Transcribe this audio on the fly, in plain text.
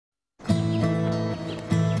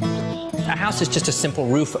A house is just a simple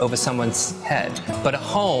roof over someone's head, but a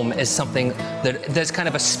home is something that there's kind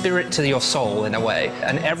of a spirit to your soul in a way.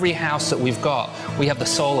 And every house that we've got, we have the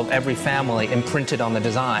soul of every family imprinted on the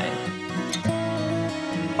design.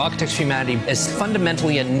 Architects for Humanity is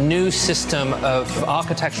fundamentally a new system of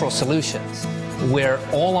architectural solutions. We're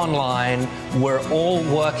all online, we're all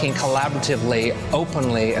working collaboratively,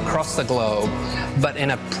 openly across the globe, but in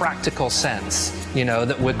a practical sense, you know,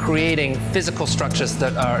 that we're creating physical structures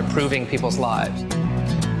that are improving people's lives.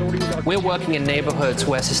 We're working in neighborhoods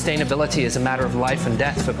where sustainability is a matter of life and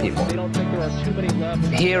death for people.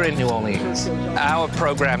 Here in New Orleans, our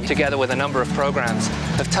program, together with a number of programs,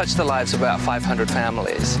 have touched the lives of about 500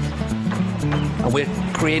 families. And we're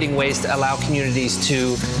creating ways to allow communities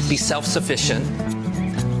to be self-sufficient.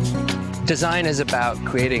 Design is about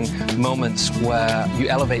creating moments where you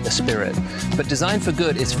elevate the spirit. But Design for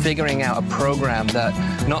Good is figuring out a program that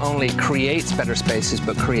not only creates better spaces,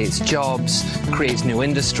 but creates jobs, creates new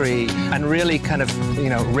industry, and really kind of, you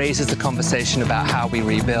know, raises the conversation about how we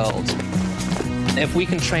rebuild. If we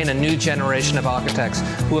can train a new generation of architects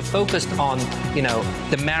who are focused on, you know,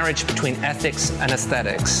 the marriage between ethics and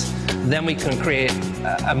aesthetics, then we can create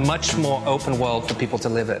a much more open world for people to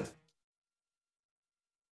live in.